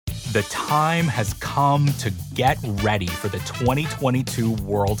The time has come to get ready for the 2022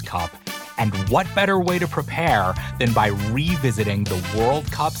 World Cup. And what better way to prepare than by revisiting the World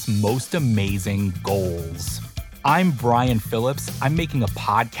Cup's most amazing goals? I'm Brian Phillips. I'm making a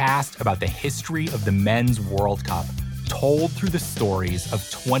podcast about the history of the Men's World Cup, told through the stories of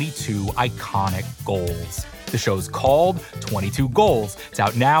 22 iconic goals. The show's called 22 Goals. It's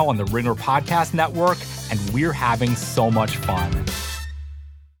out now on the Ringer Podcast Network, and we're having so much fun.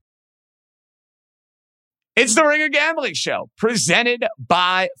 It's the Ringer Gambling Show, presented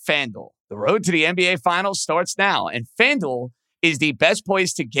by FanDuel. The road to the NBA Finals starts now, and FanDuel is the best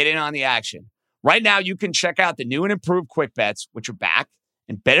place to get in on the action. Right now, you can check out the new and improved Quick Bets, which are back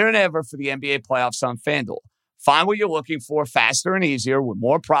and better than ever for the NBA playoffs on FanDuel. Find what you're looking for faster and easier with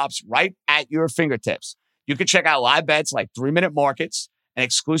more props right at your fingertips. You can check out live bets like 3-minute markets and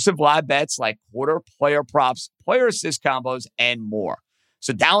exclusive live bets like quarter player props, player assist combos, and more.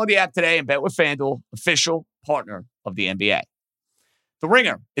 So download the app today and bet with FanDuel, official partner of the NBA. The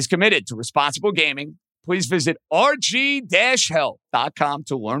Ringer is committed to responsible gaming. Please visit rg-help.com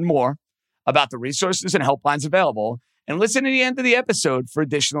to learn more about the resources and helplines available, and listen to the end of the episode for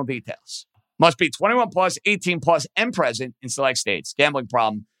additional details. Must be 21 plus, 18 plus, and present in select states. Gambling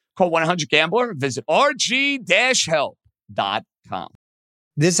problem? Call 1-800-GAMBLER. Visit rg-help.com.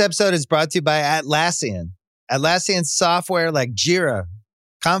 This episode is brought to you by Atlassian. Atlassian software like Jira,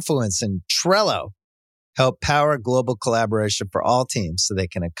 Confluence, and Trello help power global collaboration for all teams so they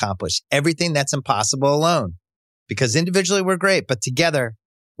can accomplish everything that's impossible alone. Because individually we're great, but together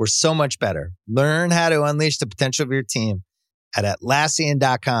we're so much better. Learn how to unleash the potential of your team at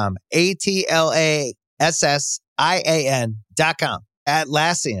Atlassian.com. Atlassian.com.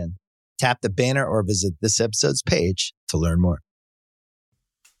 Atlassian. Tap the banner or visit this episode's page to learn more.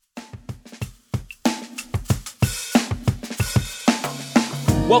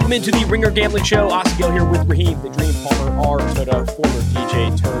 Welcome into the Ringer Gambling Show. Austin Gill here with Raheem, the Dream Palmer, R. Toto, former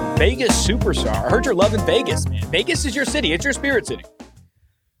DJ turned Vegas superstar. I heard you're loving Vegas, man. Vegas is your city. It's your spirit city.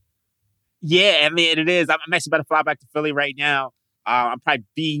 Yeah, I mean, it is. I'm actually about to fly back to Philly right now. I'll probably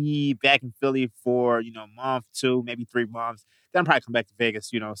be back in Philly for, a month, 2, maybe 3 months. Then I'll probably come back to Vegas,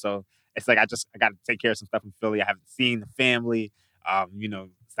 so it's like I got to take care of some stuff in Philly. I haven't seen the family.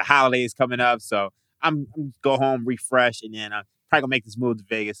 It's the holidays coming up, so I'm go home, refresh, and then probably gonna make this move to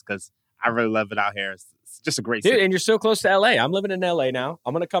Vegas because I really love it out here. It's just a great city. Dude, and you're so close to LA. I'm living in LA now.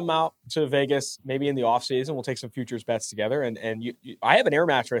 I'm gonna come out to Vegas maybe in the off season. We'll take some futures bets together. And I have an air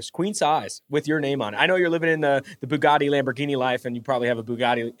mattress, queen size, with your name on it. I know you're living in the Bugatti Lamborghini life, and you probably have a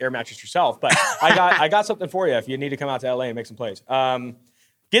Bugatti air mattress yourself. But I got something for you if you need to come out to LA and make some plays. I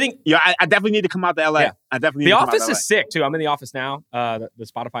definitely need to come out to LA. Yeah. I definitely the need to office come out to is sick too. I'm in the office now, the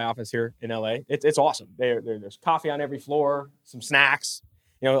Spotify office here in LA. It's awesome. There's coffee on every floor, some snacks,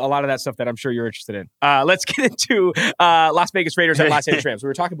 a lot of that stuff that I'm sure you're interested in. Let's get into Las Vegas Raiders and Los Angeles Rams. We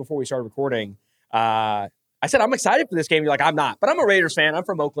were talking before we started recording. I said I'm excited for this game. You're like, I'm not, but I'm a Raiders fan. I'm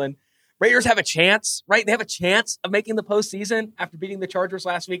from Oakland. Raiders have a chance, right? They have a chance of making the postseason after beating the Chargers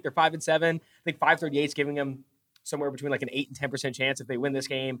last week. They're 5-7. I think 538 is giving them somewhere between like an 8 and 10% chance. If they win this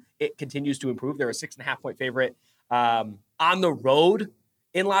game, it continues to improve. They're a 6.5-point favorite on the road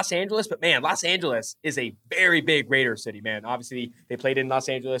in Los Angeles. But, man, Los Angeles is a very big Raiders city, man. Obviously, they played in Los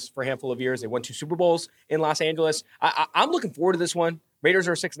Angeles for a handful of years. They won 2 Super Bowls in Los Angeles. I'm looking forward to this one. Raiders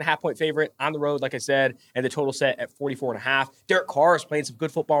are a 6.5-point favorite on the road, like I said, and the total set at 44.5. Derek Carr is playing some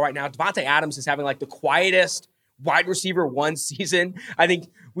good football right now. Devontae Adams is having like the quietest wide receiver 1 season I think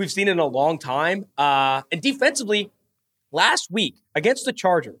we've seen in a long time. And defensively, last week against the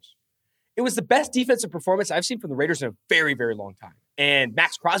Chargers, it was the best defensive performance I've seen from the Raiders in a very, very long time. And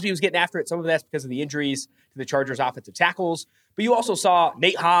Max Crosby was getting after it. Some of that's because of the injuries to the Chargers' offensive tackles. But you also saw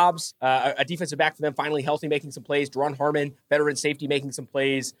Nate Hobbs, a defensive back for them, finally healthy, making some plays. Deron Harmon, veteran safety, making some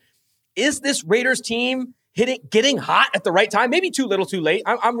plays. Is this Raiders team getting hot at the right time? Maybe too little, too late.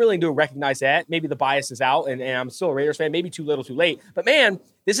 I'm willing to recognize that. Maybe the bias is out, and I'm still a Raiders fan. Maybe too little, too late. But, man,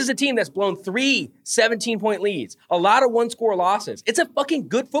 this is a team that's blown 3 17-point leads, a lot of one-score losses. It's a fucking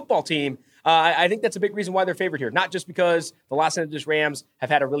good football team. I think that's a big reason why they're favored here. Not just because the Los Angeles Rams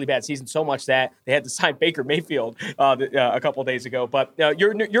have had a really bad season, so much that they had to sign Baker Mayfield a couple of days ago. But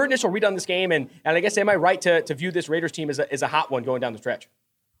your initial read on this game, and I guess, am I right to view this Raiders team as a hot one going down the stretch?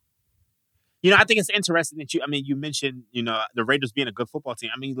 I think it's interesting that you mentioned, the Raiders being a good football team.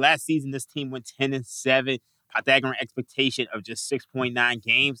 I mean, last season, this team went 10-7, Pythagorean expectation of just 6.9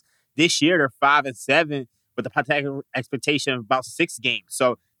 games. This year, they're 5-7 with the Pythagorean expectation of about 6 games.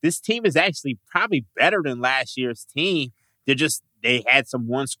 So this team is actually probably better than last year's team. they had some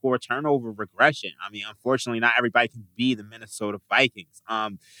one-score turnover regression. I mean, unfortunately, not everybody can be the Minnesota Vikings.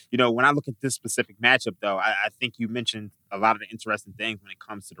 When I look at this specific matchup, though, I think you mentioned a lot of the interesting things when it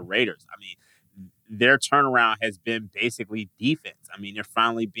comes to the Raiders. I mean, their turnaround has been basically defense. I mean, they're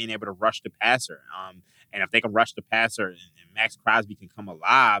finally being able to rush the passer. And if they can rush the passer and Max Crosby can come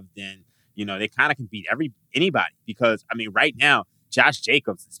alive, then, they kind of can beat anybody. Because, I mean, right now, Josh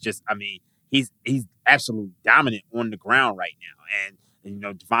Jacobs is just, I mean, he's absolutely dominant on the ground right now. And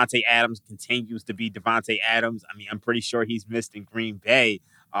Devontae Adams continues to be Devontae Adams. I mean, I'm pretty sure he's missed in Green Bay.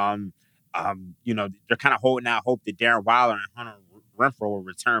 They're kind of holding out hope that Darren Waller and Hunter Renfrow will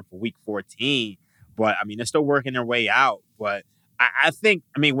return for Week 14. But, I mean, they're still working their way out. But I think,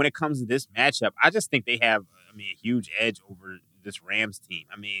 when it comes to this matchup, I just think they have, a huge edge over this Rams team.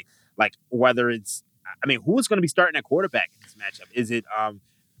 I mean, like, whether it's, who's going to be starting at quarterback in this matchup? Is it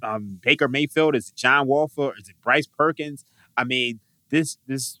Baker Mayfield? Is it John Wolford? Is it Bryce Perkins? I mean, this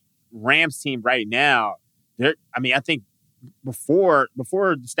Rams team right now, I think before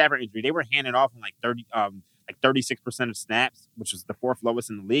the Stafford injury, they were handing off on 36% of snaps, which was the fourth lowest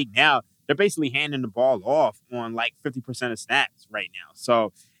in the league. Now they're basically handing the ball off on 50% of snaps right now.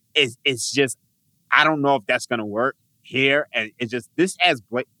 So it's just, I don't know if that's going to work here. And it's just, this has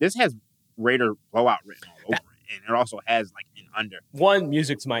Raider blowout written all over it. And it also has an under. One,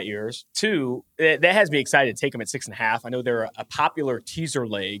 music to my ears. Two, that has me excited to take them at 6.5. I know they're a popular teaser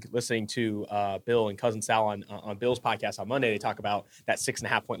leg. Listening to Bill and Cousin Sal on Bill's podcast on Monday, they talk about that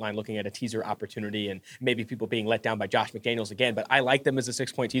 6.5 point line, looking at a teaser opportunity, and maybe people being let down by Josh McDaniels again. But I like them as a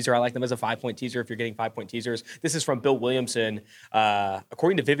 6 point teaser. I like them as a 5 point teaser if you're getting 5 point teasers. This is from Bill Williamson.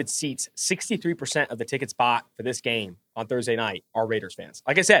 According to Vivid Seats, 63% of the tickets bought for this game on Thursday night are Raiders fans.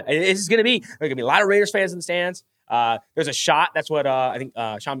 Like I said, there's going to be a lot of Raiders fans in the stands. There's a shot. That's what I think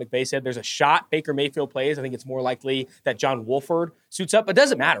Sean McVay said. There's a shot Baker Mayfield plays. I think it's more likely that John Wolford suits up. But it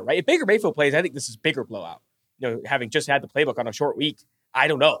doesn't matter, right? If Baker Mayfield plays, I think this is bigger blowout. Having just had the playbook on a short week, I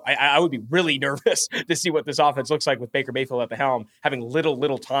don't know. I would be really nervous to see what this offense looks like with Baker Mayfield at the helm, having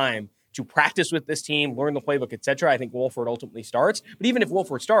little time to practice with this team, learn the playbook, etc. I think Wolford ultimately starts. But even if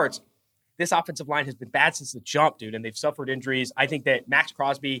Wolford starts, this offensive line has been bad since the jump, dude, and they've suffered injuries. I think that Max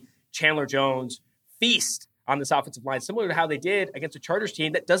Crosby, Chandler Jones feast on this offensive line, similar to how they did against a Chargers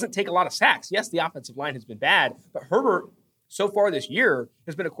team that doesn't take a lot of sacks. Yes, the offensive line has been bad, but Herbert, so far this year,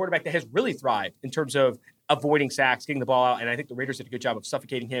 has been a quarterback that has really thrived in terms of avoiding sacks, getting the ball out, and I think the Raiders did a good job of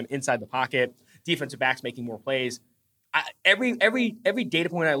suffocating him inside the pocket, defensive backs making more plays. Every data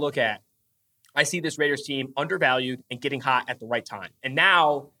point I look at, I see this Raiders team undervalued and getting hot at the right time. And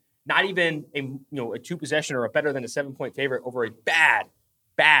now, not even a two-possession or a better than a 7-point favorite over a bad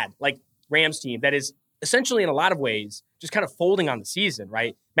Rams team that is essentially in a lot of ways just kind of folding on the season,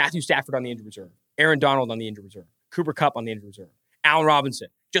 right? Matthew Stafford on the injured reserve, Aaron Donald on the injured reserve, Cooper Kupp on the injured reserve, Allen Robinson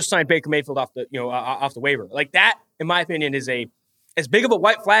just signed Baker Mayfield off the waiver. Like that, in my opinion, is as big of a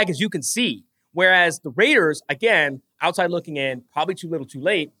white flag as you can see. Whereas the Raiders, again, outside looking in, probably too little, too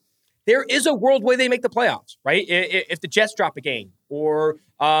late. There is a world where they make the playoffs, right? If the Jets drop a game or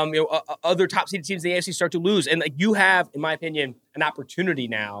other top-seeded teams in the AFC start to lose. And you have, in my opinion, an opportunity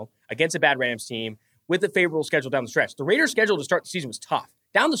now against a bad Rams team with a favorable schedule down the stretch. The Raiders' schedule to start the season was tough.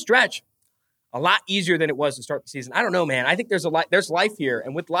 Down the stretch, a lot easier than it was to start the season. I don't know, man. I think there's life here.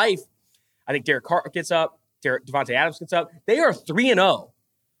 And with life, I think Derek Carr gets up, Devontae Adams gets up. They are 3-0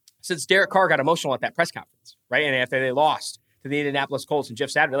 since Derek Carr got emotional at that press conference, right? And after they lost to the Indianapolis Colts and Jeff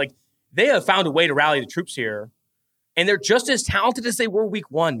Saturday, they have found a way to rally the troops here. And they're just as talented as they were week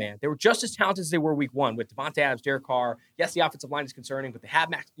one, man. They were just as talented as they were week one with Devontae Adams, Derek Carr. Yes, the offensive line is concerning, but they have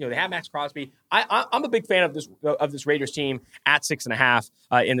Max Crosby. I'm a big fan of this Raiders team at 6.5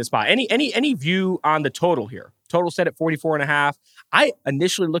 in this spot. Any view on the total here? Total set at 44.5. I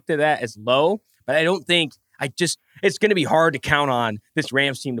initially looked at that as low, but I don't think it's going to be hard to count on this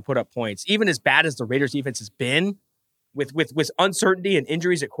Rams team to put up points. Even as bad as the Raiders defense has been with uncertainty and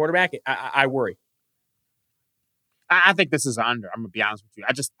injuries at quarterback, I worry. I think this is under. I'm gonna be honest with you.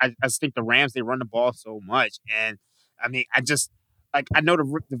 I just think the Rams, they run the ball so much, and I know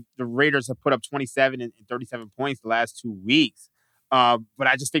the Raiders have put up 27 and 37 points the last 2 weeks, but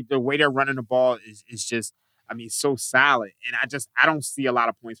I just think the way they're running the ball is just so solid, and I don't see a lot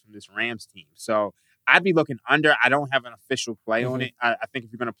of points from this Rams team. So I'd be looking under. I don't have an official play on it. I think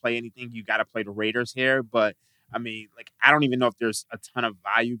if you're gonna play anything, you got to play the Raiders here, but I don't even know if there's a ton of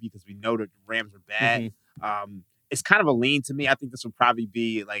value because we know that the Rams are bad. It's kind of a lean to me. I think this would probably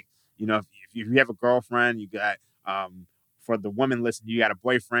be if you have a girlfriend, you got, for the women listening, you got a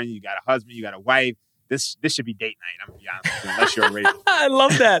boyfriend, you got a husband, you got a wife. this should be date night. I'm gonna be honest with you, unless you're a Raider. I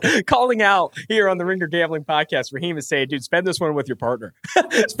love that. Calling out here on the Ringer Gambling Podcast, Raheem is saying, dude, spend this one with your partner.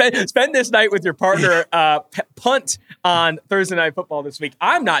 spend this night with your partner. Punt on Thursday Night Football this week.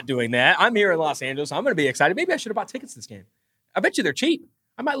 I'm not doing that. I'm here in Los Angeles. I'm going to be excited. Maybe I should have bought tickets to this game. I bet you they're cheap.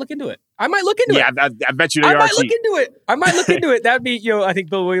 I might look into it. Yeah, I bet you they are cheap. I might look into it. That would be, I think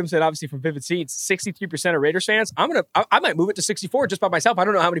Bill Williams said, obviously from Vivid Seats, 63% of Raiders fans. I might move it to 64 just by myself. I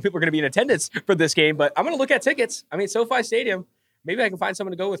don't know how many people are going to be in attendance for this game, but I'm going to look at tickets. I mean, SoFi Stadium. Maybe I can find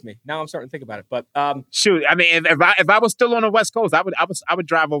someone to go with me. Now I'm starting to think about it. But shoot, I mean, if I was still on the West Coast, I would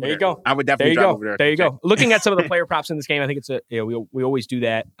drive over there. There you go. I would definitely drive over there. There you go. Looking at some of the player props in this game, I think it's we always do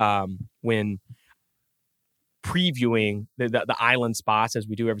that when previewing the island spots, as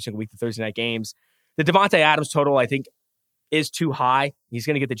we do every single week, the Thursday night games. The Davante Adams total, I think, is too high. He's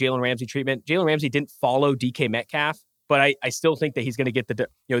going to get the Jalen Ramsey treatment. Jalen Ramsey didn't follow DK Metcalf, but I still think that he's going to get the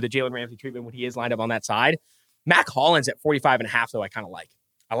Jalen Ramsey treatment when he is lined up on that side. Mac Hollins at 45.5, though, I kind of like.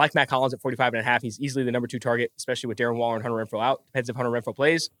 I like Mac Hollins at 45.5. He's easily the number 2 target, especially with Darren Waller and Hunter Renfrow out. Depends if Hunter Renfrow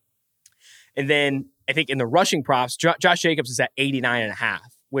plays. And then I think in the rushing props, Josh Jacobs is at 89.5,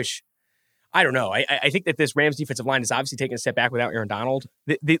 which I don't know. I think that this Rams defensive line is obviously taking a step back without Aaron Donald.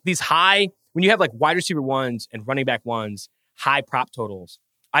 These high, when you have like wide receiver ones and running back ones, high prop totals,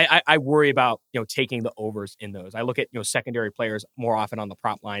 I worry about taking the overs in those. I look at secondary players more often on the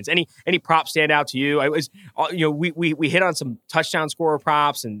prop lines. Any prop stand out to you? I was we hit on some touchdown scorer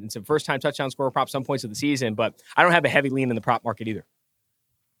props and some first time touchdown scorer props some points of the season, but I don't have a heavy lean in the prop market either.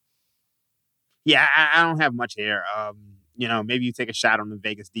 Yeah, I don't have much here. Maybe you take a shot on the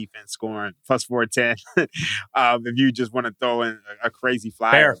Vegas defense scoring plus 410 if you just want to throw in a crazy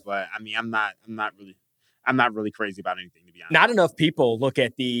flyer. Fair. But I mean, I'm not really crazy about anything, to be honest. Not enough people look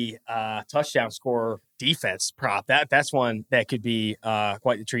at the touchdown scorer defense prop. That's one that could be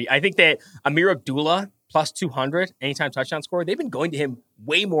quite the treat. I think that Amir Abdullah plus 200 anytime touchdown scorer. They've been going to him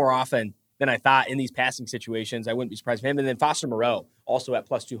way more often than I thought in these passing situations. I wouldn't be surprised with him. And then Foster Moreau also at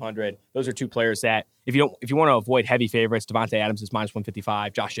plus 200. Those are two players that if you want to avoid heavy favorites, Davante Adams is minus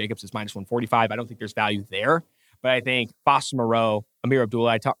 155. Josh Jacobs is minus 145. I don't think there's value there. But I think Foster Moreau, Amir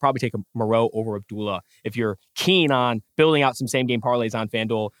Abdullah, I'd probably take a Moreau over Abdullah if you're keen on building out some same-game parlays on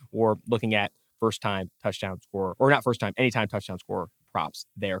FanDuel or looking at first-time touchdown scorer, or not first-time, anytime touchdown scorer props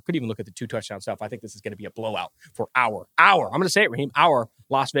there. Could even look at the 2 touchdown stuff. I think this is going to be a blowout for our, I'm going to say it, Raheem, our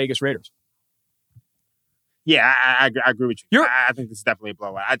Las Vegas Raiders. Yeah, I agree with you. I think this is definitely a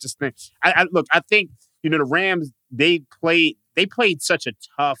blowout. I just think, I think the Rams, they played such a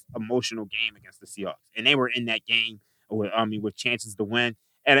tough, emotional game against the Seahawks, and they were in that game with chances to win,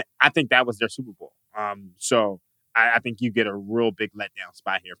 and I think that was their Super Bowl. So I think you get a real big letdown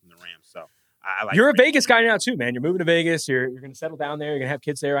spot here from the Rams. So I like. You're a Vegas guy now too, man. You're moving to Vegas. You're going to settle down there. You're going to have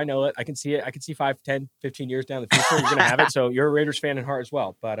kids there. I know it. I can see it. I can see 5, 10, 15 years down the future. You're going to have it. So you're a Raiders fan in heart as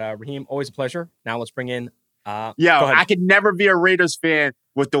well. But Raheem, always a pleasure. Now let's bring in. I could never be a Raiders fan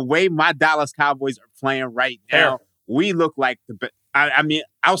with the way my Dallas Cowboys are playing right now. We look like the best. I mean,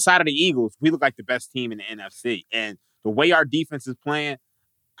 outside of the Eagles, we look like the best team in the NFC. And the way our defense is playing,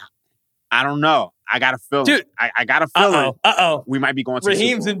 I don't know. I got a feeling. Dude, I got a feeling. We might be going to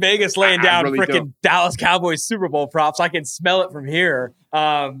Raheem's in Vegas laying down really freaking Dallas Cowboys Super Bowl props. I can smell it from here.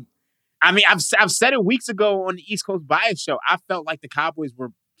 I mean, I've said it weeks ago on the East Coast Bias Show. I felt like the Cowboys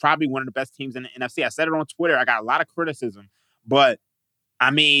were probably one of the best teams in the NFC. I said it on Twitter. I got a lot of criticism. But,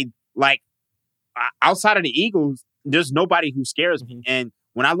 I mean, like, outside of the Eagles, there's nobody who scares me. And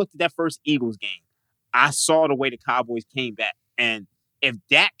when I looked at that first Eagles game, I saw the way the Cowboys came back. And if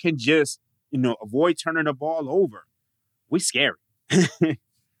Dak can just, avoid turning the ball over, we scary.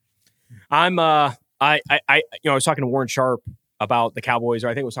 I was talking to Warren Sharp about the Cowboys, or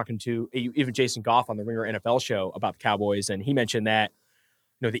I think I was talking to even Jason Goff on the Ringer NFL show about the Cowboys, and he mentioned that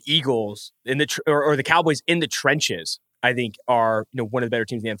the Eagles or the Cowboys in the trenches, I think, are one of the better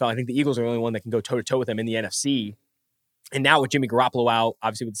teams in the NFL. I think the Eagles are the only one that can go toe to toe with them in the NFC. And now with Jimmy Garoppolo out,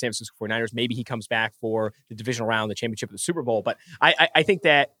 obviously with the San Francisco 49ers, maybe he comes back for the divisional round, the championship of the Super Bowl. But I think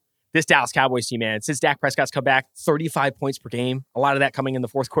that this Dallas Cowboys team, man, since Dak Prescott's come back, 35 points per game. A lot of that coming in the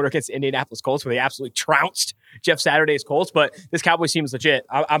fourth quarter against the Indianapolis Colts, where they absolutely trounced Jeff Saturday's Colts. But this Cowboys team is legit.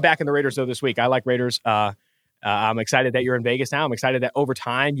 I'm back in the Raiders, though, this week. I like Raiders. I'm excited that you're in Vegas now. I'm excited that over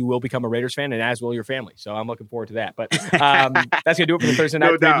time you will become a Raiders fan, and as will your family. So I'm looking forward to that. But that's going to do it for the Thursday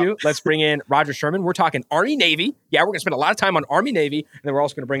night preview. Let's bring in Roger Sherman. We're talking Army-Navy. Yeah, we're going to spend a lot of time on Army-Navy, and then we're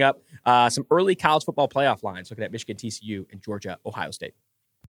also going to bring up some early college football playoff lines, looking at Michigan, TCU, and Georgia, Ohio State.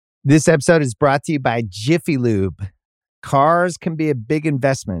 This episode is brought to you by Jiffy Lube. Cars can be a big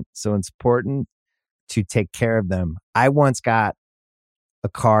investment, so it's important to take care of them. I once got a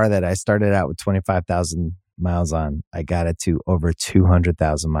car that I started out with 25,000 miles on, I got it to over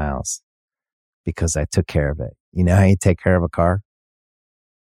 200,000 miles because I took care of it. You know how you take care of a car?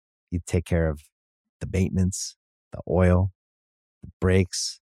 You take care of the maintenance, the oil, the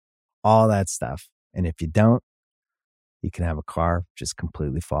brakes, all that stuff. And if you don't, you can have a car just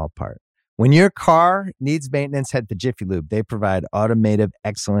completely fall apart. When your car needs maintenance, head to Jiffy Lube. They provide automotive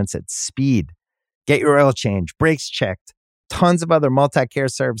excellence at speed. Get your oil change, brakes checked, tons of other multi-care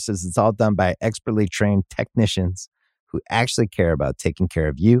services. It's all done by expertly trained technicians who actually care about taking care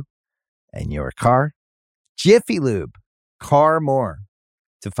of you and your car. Jiffy Lube, car more.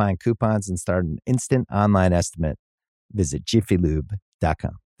 To find coupons and start an instant online estimate, visit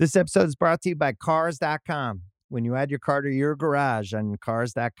jiffylube.com. This episode is brought to you by Cars.com. When you add your car to your garage on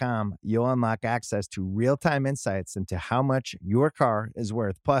Cars.com, you'll unlock access to real-time insights into how much your car is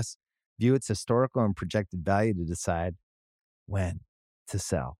worth. Plus, view its historical and projected value to decide when to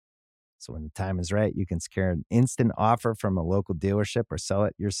sell. So when the time is right, you can secure an instant offer from a local dealership or sell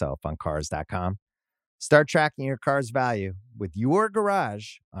it yourself on Cars.com. Start tracking your car's value with your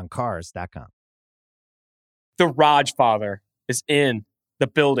garage on Cars.com. The Raj Father is in the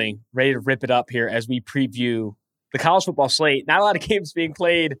building, ready to rip it up here as we preview the college football slate. Not a lot of games being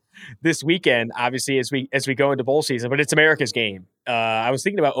played this weekend, obviously, as we go into bowl season, but it's America's game. I was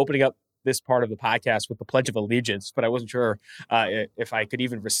thinking about opening up this part of the podcast with the Pledge of Allegiance, but I wasn't sure if I could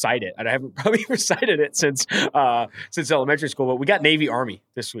even recite it. And I haven't probably recited it since elementary school, but we got Navy Army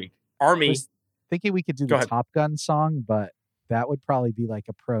this week. Army. Thinking we could do the Top Gun song, but that would probably be like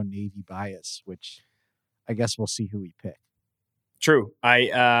a pro Navy bias, which I guess we'll see who we pick. True.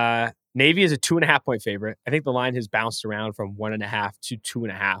 Navy is a 2.5 point favorite. I think the line has bounced around from 1.5 to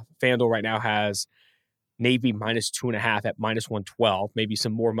 2.5. FanDuel right now has Navy minus 2.5 at minus 112. Maybe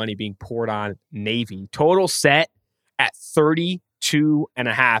some more money being poured on Navy. Total set at 32.5. And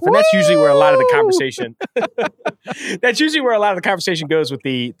that's usually where a lot of the conversation goes with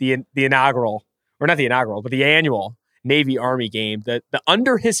the inaugural, or not the inaugural, but the annual Navy Army game. The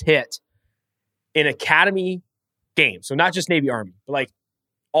under has hit in Academy games. So not just Navy Army, but like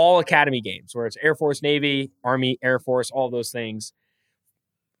all Academy games where it's Air Force, Navy, Army, Air Force, all those things.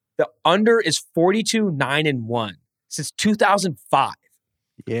 The under is 42-9-1 since 2005.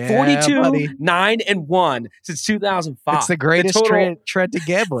 Yeah, 42-9-1 since 2005. It's the greatest trend to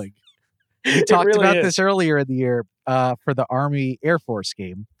gambling. We talked about this earlier in the year for the Army Air Force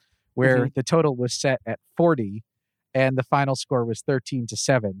game, where the total was set at 40 and the final score was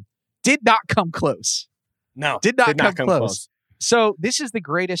 13-7. Did not come close. No, did not come close. So this is the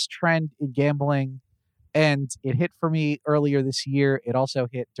greatest trend in gambling, and it hit for me earlier this year. It also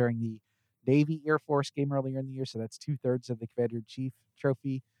hit during the Navy Air Force game earlier in the year, so that's 2/3 of the Commander-in-Chief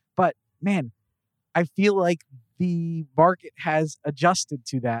trophy. But, man, I feel like the market has adjusted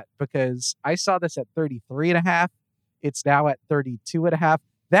to that because I saw this at 33.5. It's now at 32.5.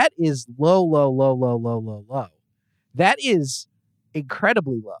 That is low. That is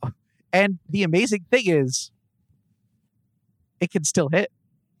incredibly low. And the amazing thing is, it can still hit.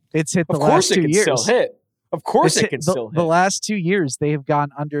 It's hit the last 2 years. Of course it can still hit. Of course it can still hit. The last 2 years, they have gone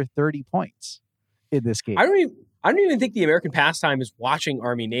under 30 points in this game. I don't even think the American pastime is watching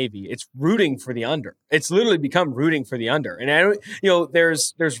Army Navy. It's rooting for the under. It's literally become rooting for the under. And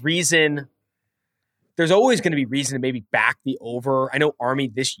there's reason. There's always going to be reason to maybe back the over. I know Army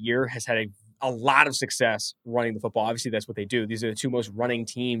this year has had a lot of success running the football. Obviously, that's what they do. These are the two most running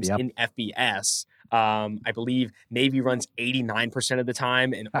teams in FBS. I believe Navy runs 89% of the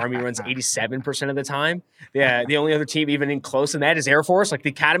time and Army runs 87% of the time. Yeah, the only other team even in close than that is Air Force. Like the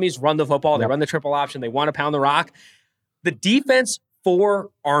academies run the football. They run the triple option. They want to pound the rock. The defense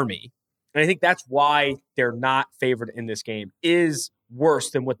for Army, and I think that's why they're not favored in this game, is worse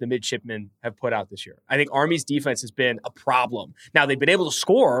than what the midshipmen have put out this year. I think Army's defense has been a problem. Now, they've been able to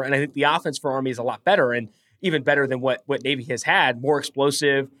score, and I think the offense for Army is a lot better and even better than what Navy has had, more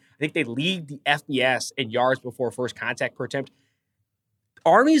explosive. I think they lead the FBS in yards before first contact per attempt.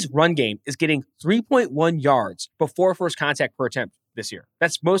 Army's run game is getting 3.1 yards before first contact per attempt this year.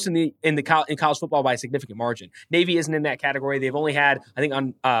 That's most in college football by a significant margin. Navy isn't in that category. They've only had, I think,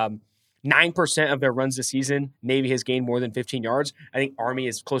 on 9% of their runs this season, Navy has gained more than 15 yards. I think Army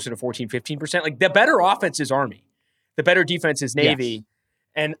is closer to 14, 15%. Like the better offense is Army. The better defense is Navy. Yes.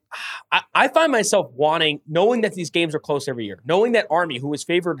 And I find myself knowing that these games are close every year, knowing that Army, who was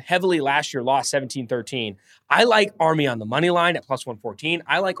favored heavily last year, lost 17-13. I like Army on the money line at plus 114.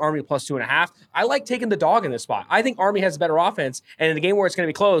 I like Army plus 2.5. I like taking the dog in this spot. I think Army has a better offense. And in a game where it's going to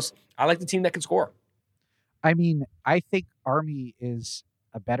be close, I like the team that can score. I mean, I think Army is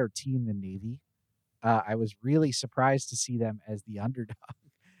a better team than Navy. I was really surprised to see them as the underdog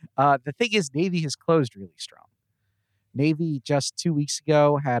The thing is, Navy has closed really strong. Navy just 2 weeks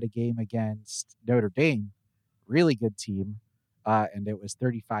ago had a game against Notre Dame, really good team, and it was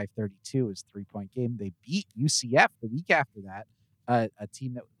 35-32. It was a 3-point game. They beat UCF the week after that, a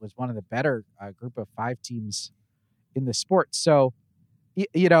team that was one of the better group of 5 teams in the sport. So,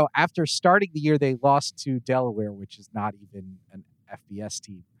 after starting the year, they lost to Delaware, which is not even an FBS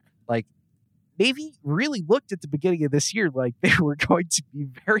team. Like, Navy really looked at the beginning of this year like they were going to be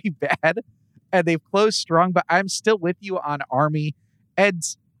very bad, and they've closed strong, but I'm still with you on Army. And,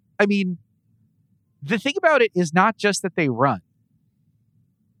 I mean, the thing about it is not just that they run.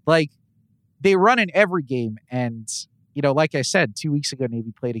 Like, they run in every game, and, like I said, 2 weeks ago,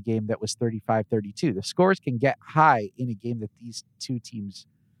 Navy played a game that was 35-32. The scores can get high in a game that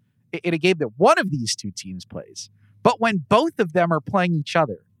one of these two teams plays. But when both of them are playing each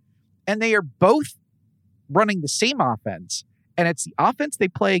other, and they are both running the same offense, and it's the offense they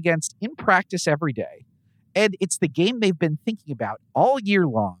play against in practice every day, and it's the game they've been thinking about all year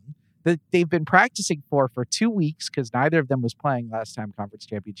long, that they've been practicing for 2 weeks, because neither of them was playing last time conference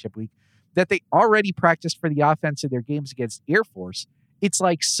championship week, that they already practiced for the offense in their games against Air Force. It's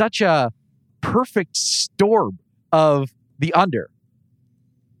like such a perfect storm of the under.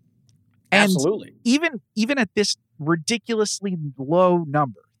 And Absolutely. Even at this ridiculously low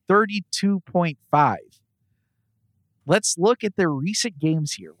number, 32.5. Let's look at their recent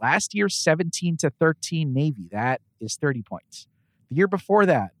games here. Last year, 17-13 Navy. That is 30 points. The year before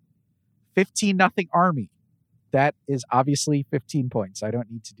that, 15-0 Army. That is obviously 15 points. I don't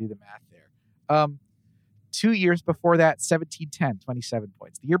need to do the math there. 2 years before that, 17-10, 27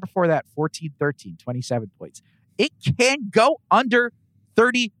 points. The year before that, 14-13, 27 points. It can go under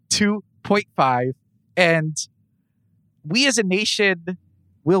 32.5, and we as a nation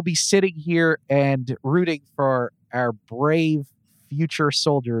will be sitting here and rooting for our brave future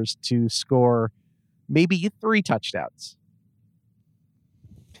soldiers to score maybe 3 touchdowns.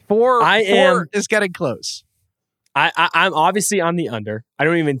 Four is getting close. I'm obviously on the under. I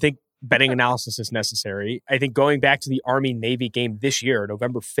don't even think betting analysis is necessary. I think going back to the Army-Navy game this year,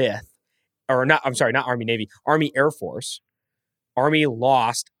 November 5th, not Army-Navy, Army Air Force, Army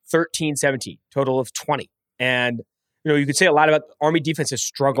lost 13-17, total of 20. And, you could say a lot about Army defense has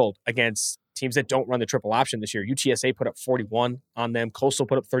struggled against teams that don't run the triple option this year. UTSA put up 41 on them. Coastal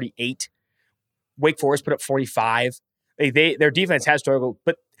put up 38. Wake Forest put up 45. Their defense has struggled,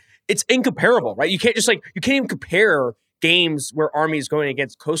 but it's incomparable, right? You can't even compare games where Army is going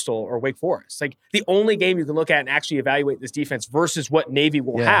against Coastal or Wake Forest. Like, the only game you can look at and actually evaluate this defense versus what Navy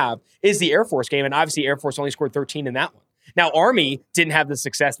will have is the Air Force game. And obviously Air Force only scored 13 in that one. Now, Army didn't have the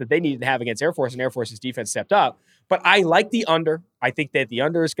success that they needed to have against Air Force, and Air Force's defense stepped up. But I like the under. I think that the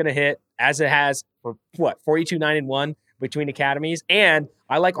under is going to hit, as it has for 42-9-1 between academies. And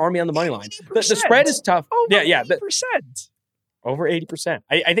I like Army on the money line. The spread is tough. Over 80%. Over 80%.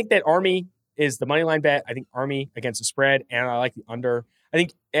 I think that Army is the money line bet. I think Army against the spread, and I like the under. I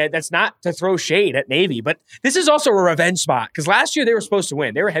think that's not to throw shade at Navy, but this is also a revenge spot, because last year they were supposed to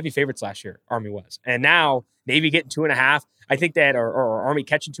win. They were heavy favorites last year, Army was. And now Navy getting 2.5. I think that, or Army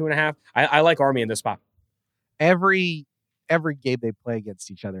catching 2.5. I like Army in this spot. Every game they play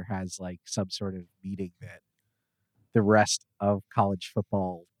against each other has like some sort of meeting that the rest of college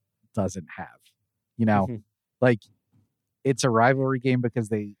football doesn't have. Like, it's a rivalry game because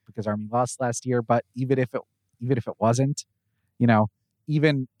Army lost last year, but even if it wasn't,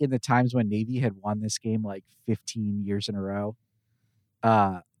 even in the times when Navy had won this game like 15 years in a row,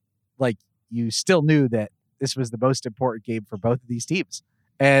 like, you still knew that this was the most important game for both of these teams,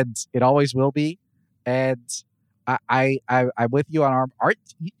 and it always will be. And I'm with you on Arm. Art,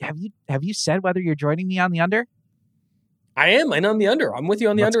 have you said whether you're joining me on the under? I am, and on the under. I'm with you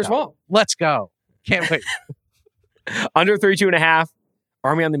on the under as well. Let's go. Can't wait. Under 32.5.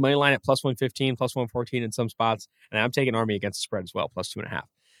 Army on the money line at plus 115, plus 114 in some spots. And I'm taking Army against the spread as well, plus 2.5.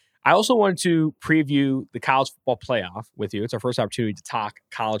 I also wanted to preview the college football playoff with you. It's our first opportunity to talk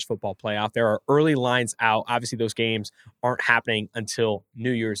college football playoff. There are early lines out. Obviously, those games aren't happening until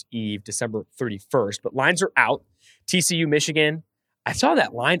New Year's Eve, December 31st. But lines are out. TCU, Michigan. I saw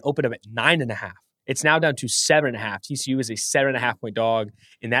that line open up at 9.5. It's now down to 7.5. TCU is a 7.5 point dog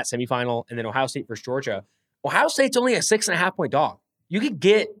in that semifinal. And then Ohio State versus Georgia. Ohio State's only a 6.5 point dog. You could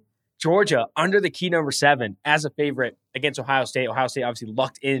get Georgia under the key number 7 as a favorite against Ohio State. Ohio State obviously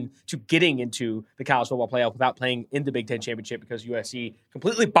lucked in to getting into the college football playoff without playing in the Big Ten championship because USC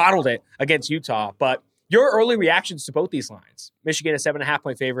completely bottled it against Utah. But your early reactions to both these lines: Michigan a 7.5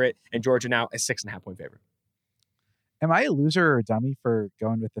 point favorite and Georgia now a 6.5 point favorite. Am I a loser or a dummy for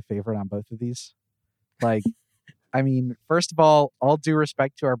going with the favorite on both of these? Like, I mean, first of all due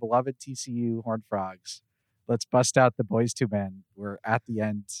respect to our beloved TCU Horned Frogs. Let's bust out the boys two men. We're at the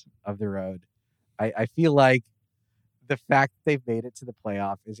end of the road. I feel like the fact that they've made it to the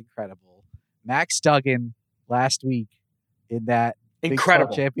playoff is incredible. Max Duggan last week in that Big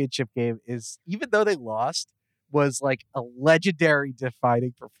 12 championship game is, even though they lost, was like a legendary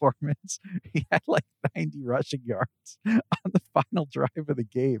defining performance. He had like 90 rushing yards on the final drive of the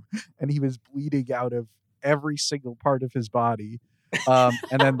game, and he was bleeding out of every single part of his body.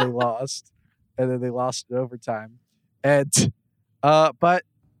 And then they lost. And then they lost in overtime. And but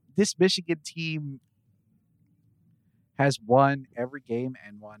this Michigan team has won every game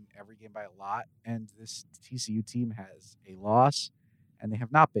and won every game by a lot. And this TCU team has a loss, and they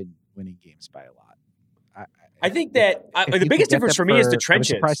have not been winning games by a lot. I think that the biggest difference for me is the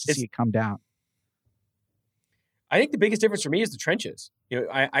trenches. I was surprised to see it come down. I think the biggest difference for me is the trenches. You know,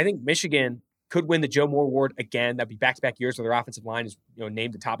 I think Michigan could win the Joe Moore Award again. That'd be back-to-back years where their offensive line is,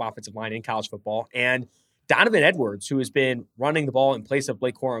 named the top offensive line in college football. And Donovan Edwards, who has been running the ball in place of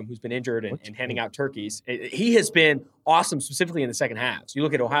Blake Corum, who's been injured and handing out turkeys, he has been awesome, specifically in the second half. So you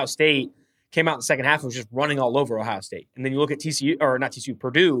look at Ohio State, came out in the second half and was just running all over Ohio State. And then you look at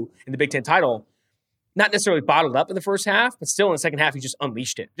Purdue in the Big Ten title, not necessarily bottled up in the first half, but still in the second half, he just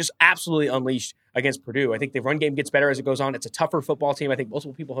unleashed it. Just absolutely unleashed against Purdue. I think the run game gets better as it goes on. It's a tougher football team. I think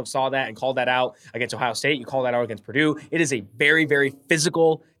multiple people have saw that and called that out against Ohio State. You call that out against Purdue. It is a very, very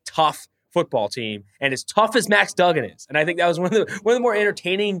physical, tough football team, and as tough as Max Duggan is. And I think that was one of the more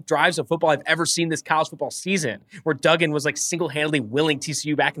entertaining drives of football I've ever seen this college football season, where Duggan was like single-handedly willing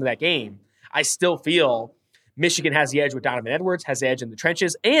TCU back into that game. I still feel Michigan has the edge with Donovan Edwards, has the edge in the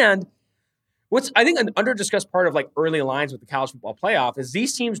trenches, and what's, I think, an under-discussed part of like early lines with the college football playoff is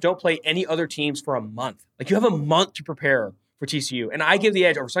these teams don't play any other teams for a month. Like, you have a month to prepare for TCU. And I give the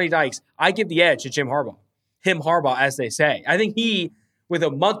edge over Sonny Dykes. I give the edge to Jim Harbaugh. Him Harbaugh, as they say. I think he, with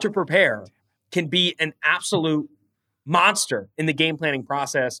a month to prepare, can be an absolute monster in the game planning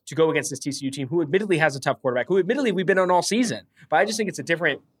process to go against this TCU team, who admittedly has a tough quarterback, who admittedly we've been on all season. But I just think it's a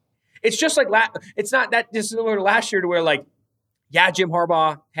different, it's just like, it's not that dissimilar to last year, to where like, yeah, Jim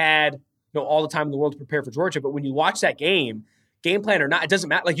Harbaugh had all the time in the world to prepare for Georgia. But when you watch that game plan or not, it doesn't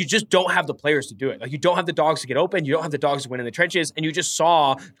matter. Like, you just don't have the players to do it. Like, you don't have the dogs to get open. You don't have the dogs to win in the trenches. And you just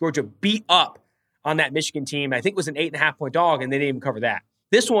saw Georgia beat up on that Michigan team. I think it was an 8.5-point dog, and they didn't even cover that.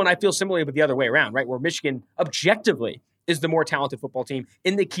 This one, I feel similarly, but the other way around, right? Where Michigan objectively is the more talented football team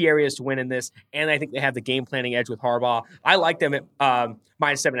in the key areas to win in this. And I think they have the game planning edge with Harbaugh. I like them at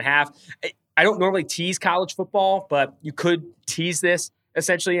 -7.5. I don't normally tease college football, but you could tease this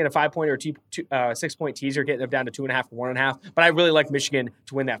essentially in a 5-point or 6-point teaser, getting them down to 2.5 or 1.5. But I really like Michigan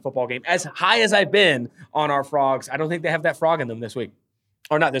to win that football game. As high as I've been on our Frogs, I don't think they have that frog in them this week.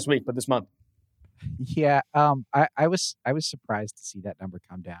 Or not this week, but this month. Yeah, I was surprised to see that number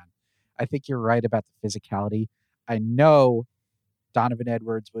come down. I think you're right about the physicality. I know Donovan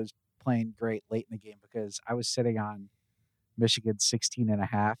Edwards was playing great late in the game, because I was sitting on Michigan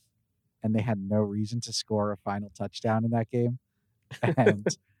 16.5, and they had no reason to score a final touchdown in that game. And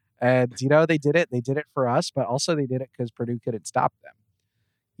they did it. They did it for us, but also they did it because Purdue couldn't stop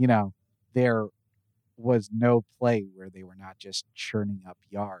them. There was no play where they were not just churning up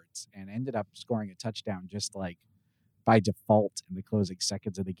yards, and ended up scoring a touchdown just like by default in the closing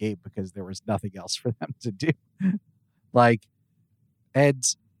seconds of the game, because there was nothing else for them to do.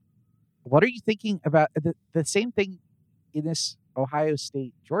 And what are you thinking about the same thing in this Ohio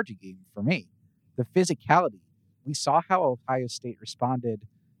State Georgia game for me? The physicality. We saw how Ohio State responded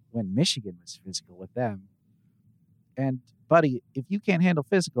when Michigan was physical with them. And buddy, if you can't handle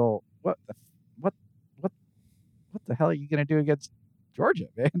physical, what the hell are you going to do against Georgia,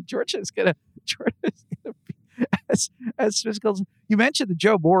 man? Georgia's gonna be as physical. You mentioned the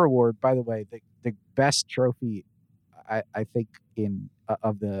Joe Moore Award, by the way, the best trophy I think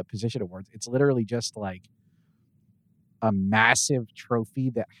of the position awards. It's literally just like a massive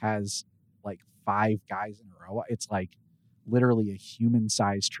trophy that has like 5 guys in a row. It's like literally a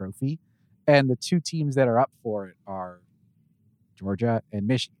human-sized trophy. And the 2 teams that are up for it are Georgia and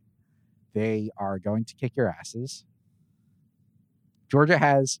Michigan. They are going to kick your asses. Georgia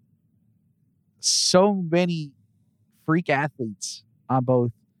has so many freak athletes on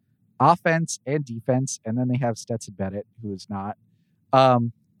both offense and defense, and then they have Stetson Bennett, who is not.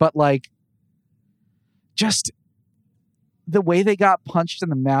 But like, just the way they got punched in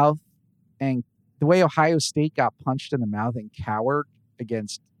the mouth, and the way Ohio State got punched in the mouth and cowered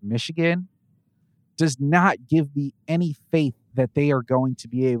against Michigan, does not give me any faith that they are going to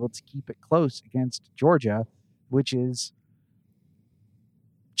be able to keep it close against Georgia, which is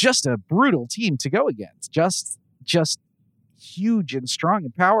just a brutal team to go against. Just just huge and strong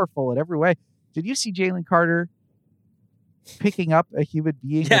and powerful in every way. Did you see Jalen Carter picking up a human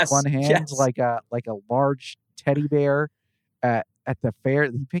being with one hand, like a large teddy bear at the fair?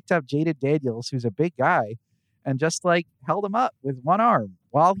 He picked up Jaden Daniels, who's a big guy, and just like held him up with one arm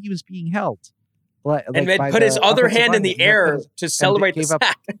while he was being held. And then put his other hand in the air to celebrate the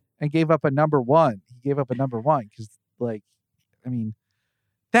sack. And gave up a number one. He gave up a number one because,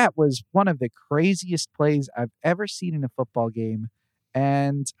 that was one of the craziest plays I've ever seen in a football game.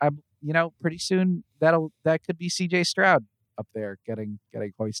 And pretty soon that could be CJ Stroud up there getting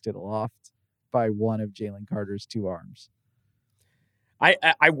hoisted aloft by one of Jalen Carter's two arms.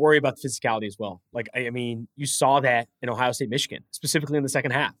 I worry about the physicality as well. You saw that in Ohio State, Michigan, specifically in the second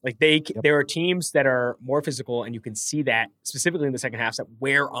half. There are teams that are more physical, and you can see that specifically in the second half that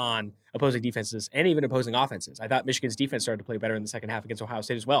wear on opposing defenses and even opposing offenses. I thought Michigan's defense started to play better in the second half against Ohio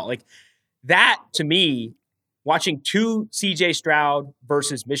State as well. That, to me, watching two CJ Stroud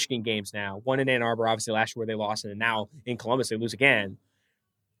versus Michigan games now, one in Ann Arbor, obviously last year where they lost, and now in Columbus they lose again.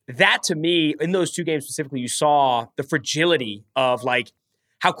 That, to me, in those two games specifically, you saw the fragility of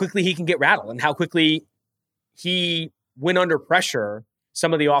how quickly he can get rattled and how quickly he, when under pressure,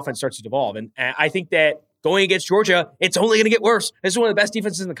 some of the offense starts to devolve. And I think that going against Georgia, it's only going to get worse. This is one of the best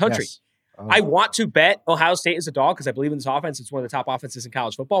defenses in the country. Yes. I want to bet Ohio State is a dog because I believe in this offense. It's one of the top offenses in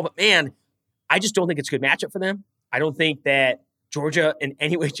college football. But, man, I just don't think it's a good matchup for them. I don't think that Georgia in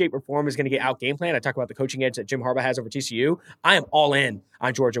any way, shape, or form is going to get out game plan. I talk about the coaching edge that Jim Harbaugh has over TCU. I am all in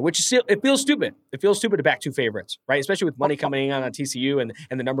on Georgia, which is still, it feels stupid. It feels stupid to back two favorites, right? Especially with money coming in on TCU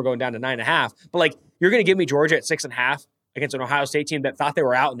and the number going down to 9.5. But you're going to give me Georgia at 6.5 against an Ohio State team that thought they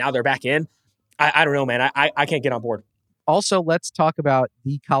were out and now they're back in. I don't know, man. I can't get on board. Also, let's talk about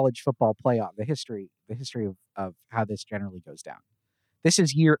the college football playoff, the history of how this generally goes down. This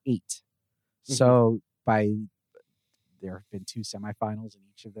is year 8. Mm-hmm. So there have been 2 semifinals in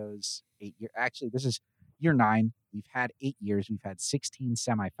each of those 8 years. Actually, this is year 9. We've had 8 years. We've had 16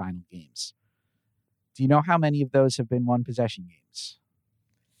 semifinal games. Do you know how many of those have been one possession games?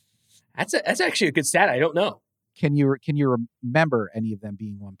 That's actually a good stat. I don't know. Can you remember any of them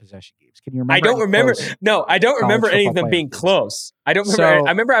being one possession games? Can you remember? I don't remember. No, I don't remember any of them being close. I don't remember.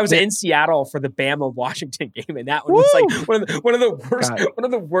 I remember I was in Seattle for the Bama Washington game, and that one was one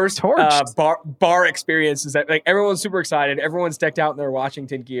of the worst bar experiences. That everyone's super excited, everyone's decked out in their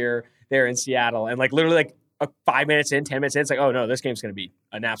Washington gear there in Seattle, and literally 5 minutes in, 10 minutes in, it's oh no, this game's going to be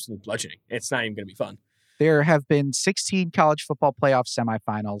an absolute bludgeoning. It's not even going to be fun. There have been 16 college football playoff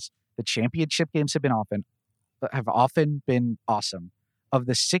semifinals. The championship games have often been awesome. Of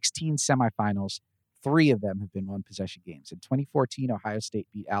the 16 semifinals, 3 of them have been one possession games. In 2014, Ohio State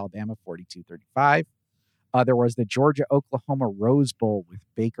beat Alabama 42-35. There was the Georgia-Oklahoma Rose Bowl with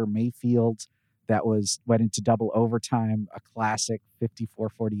Baker Mayfield that went into double overtime, a classic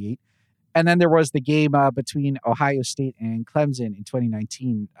 54-48. And then there was the game between Ohio State and Clemson in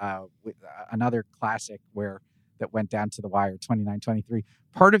 2019, with another classic that went down to the wire, 29-23.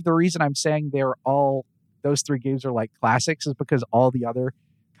 Part of the reason I'm saying those 3 games are classics is because all the other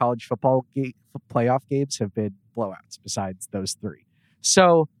college football playoff games have been blowouts besides those 3.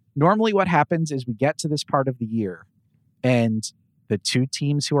 So normally what happens is we get to this part of the year and the 2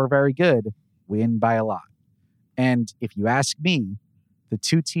 teams who are very good win by a lot. And if you ask me, the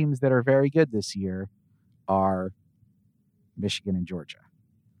 2 teams that are very good this year are Michigan and Georgia.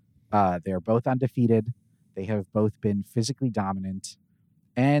 They're both undefeated. They have both been physically dominant.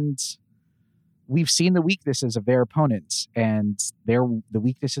 And we've seen the weaknesses of their opponents, and the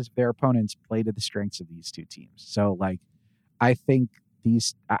weaknesses of their opponents play to the strengths of these 2 teams. So, I think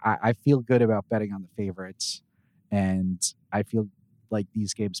I feel good about betting on the favorites, and I feel like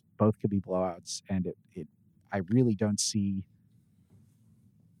these games both could be blowouts. And I really don't see.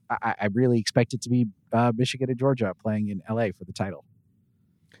 I really expect it to be Michigan and Georgia playing in LA for the title.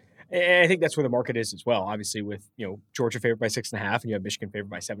 And I think that's where the market is as well. Obviously, with Georgia favored by 6.5, and you have Michigan favored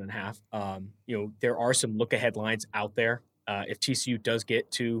by 7.5. There are some look-ahead lines out there. If TCU does get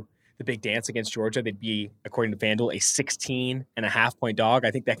to the big dance against Georgia, they'd be, according to FanDuel, a 16.5-point dog.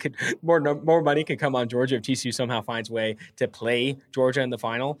 I think that could more money can come on Georgia if TCU somehow finds a way to play Georgia in the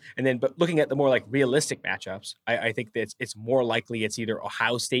final. And then, but looking at the more realistic matchups, I think that it's more likely it's either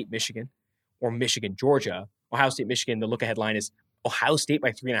Ohio State, Michigan, or Michigan, Georgia. Ohio State, Michigan, the look-ahead line is Ohio State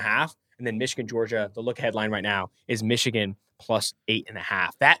by 3.5, and then Michigan, Georgia. The look headline right now is Michigan plus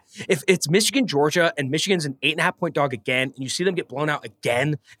 8.5. That if it's Michigan, Georgia, and Michigan's an 8.5-point dog again, and you see them get blown out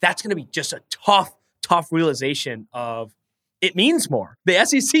again, that's going to be just a tough realization of it means more. The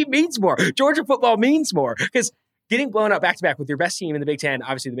SEC means more. Georgia football means more because getting blown out back to back with your best team in the Big Ten,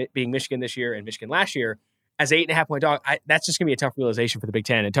 obviously being Michigan this year and Michigan last year, as an 8.5-point dog, that's just going to be a tough realization for the Big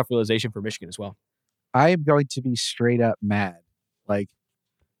Ten and a tough realization for Michigan as well. I am going to be straight up mad. Like,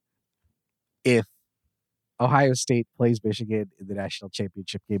 if Ohio State plays Michigan in the national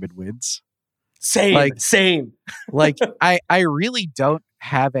championship game and wins. Same. Like, I really don't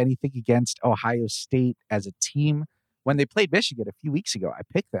have anything against Ohio State as a team. When they played Michigan a few weeks ago, I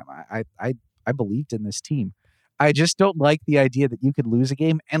picked them. I believed in this team. I just don't like the idea that you could lose a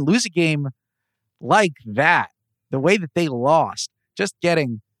game like that. The way that they lost, just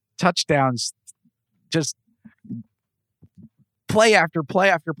getting touchdowns, just play after play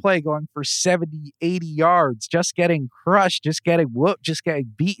after play, going for 70, 80 yards, just getting crushed, just getting whooped, just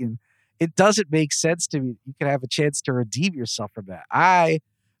getting beaten. It doesn't make sense to me. You can have a chance to redeem yourself from that. I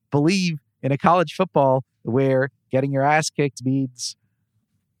believe in a college football where getting your ass kicked means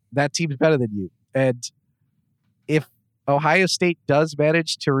that team's better than you. And if Ohio State does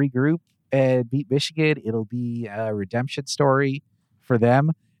manage to regroup and beat Michigan, it'll be a redemption story for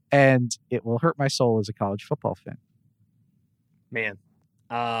them. And it will hurt my soul as a college football fan. Man.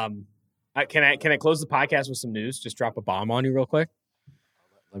 Can I close the podcast with some news? Just drop a bomb on you real quick.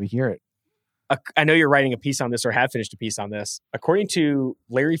 Let me hear it. I know you're writing a piece on this or have finished a piece on this. According to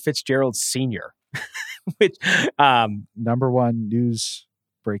Larry Fitzgerald Sr., which number one news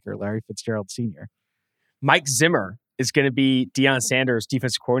breaker, Larry Fitzgerald Sr., Mike Zimmer is going to be Deion Sanders'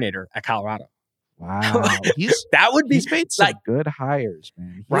 defensive coordinator at Colorado. Wow. He's made some good hires,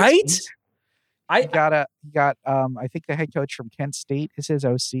 man. Right? He got I think the head coach from Kent State is his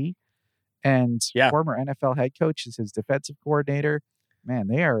OC, and former NFL head coach is his defensive coordinator. Man,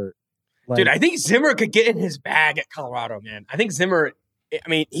 they are dude, I think Zimmer could get in his bag at Colorado, man. I think Zimmer, I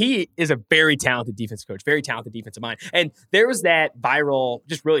mean, he is a very talented defensive coach, very talented defensive mind. And there was that viral,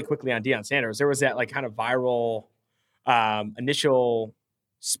 just really quickly on Deion Sanders, there was that like kind of viral initial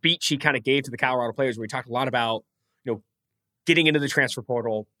speech he kind of gave to the Colorado players where he talked a lot about, you know, getting into the transfer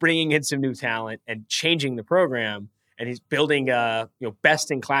portal, bringing in some new talent and changing the program. And he's building a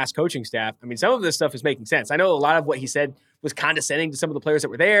best-in-class coaching staff. I mean, some of this stuff is making sense. I know a lot of what he said was condescending to some of the players that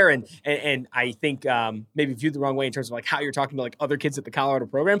were there, and I think maybe viewed the wrong way in terms of like how you're talking to like other kids at the Colorado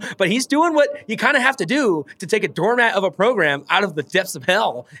program. But he's doing what you kind of have to do to take a doormat of a program out of the depths of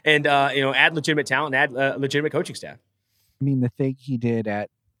hell and add legitimate talent, add legitimate coaching staff. I mean, the thing he did at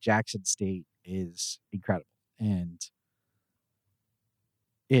Jackson State is incredible, and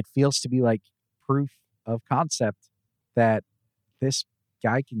it feels to be like proof of concept that this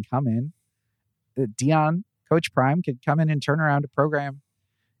guy can come in. Deion, Coach Prime, could come in and turn around a program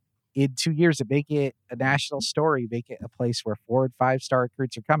in 2 years and make it a national story, make it a place where 4- and 5-star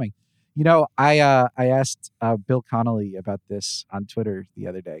recruits are coming. You know, I asked Bill Connolly about this on Twitter the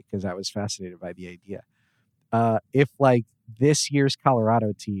other day because I was fascinated by the idea. If like this year's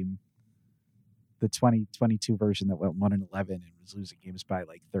Colorado team, the 2022 version that went 1-11 and was losing games by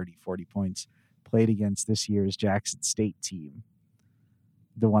like 30, 40 points, played against this year's Jackson State team,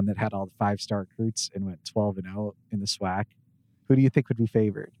 the one that had all the 5-star recruits and went 12-0 in the SWAC, who do you think would be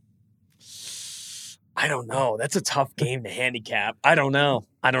favored? I don't know. That's a tough game to handicap. I don't know.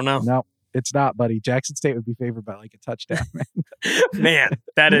 No, it's not, buddy. Jackson State would be favored by like a touchdown, man. Man,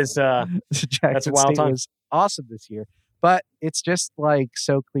 that is that's a wild State time. Was awesome this year, but it's just like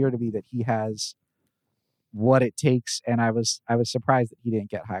so clear to me that he has what it takes, and I was surprised that he didn't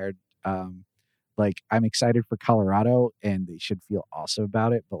get hired. Like, I'm excited for Colorado, and they should feel awesome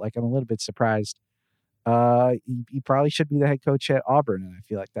about it. But like, I'm a little bit surprised. He probably should be the head coach at Auburn, and I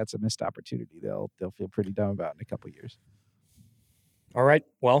feel like that's a missed opportunity. They'll feel pretty dumb about in a couple of years. All right.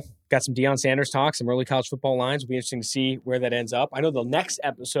 Well, got some Deion Sanders talk, some early college football lines. It'll be interesting to see where that ends up. I know the next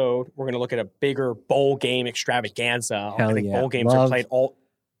episode we're going to look at a bigger bowl game extravaganza. Hell I think yeah. bowl games are played all.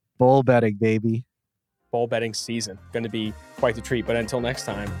 Bowl betting, baby. Bowl betting season. Going to be quite the treat. But until next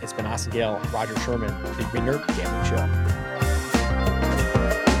time, it's been Austin Gale, Roger Sherman, the Ringer Gambling Show.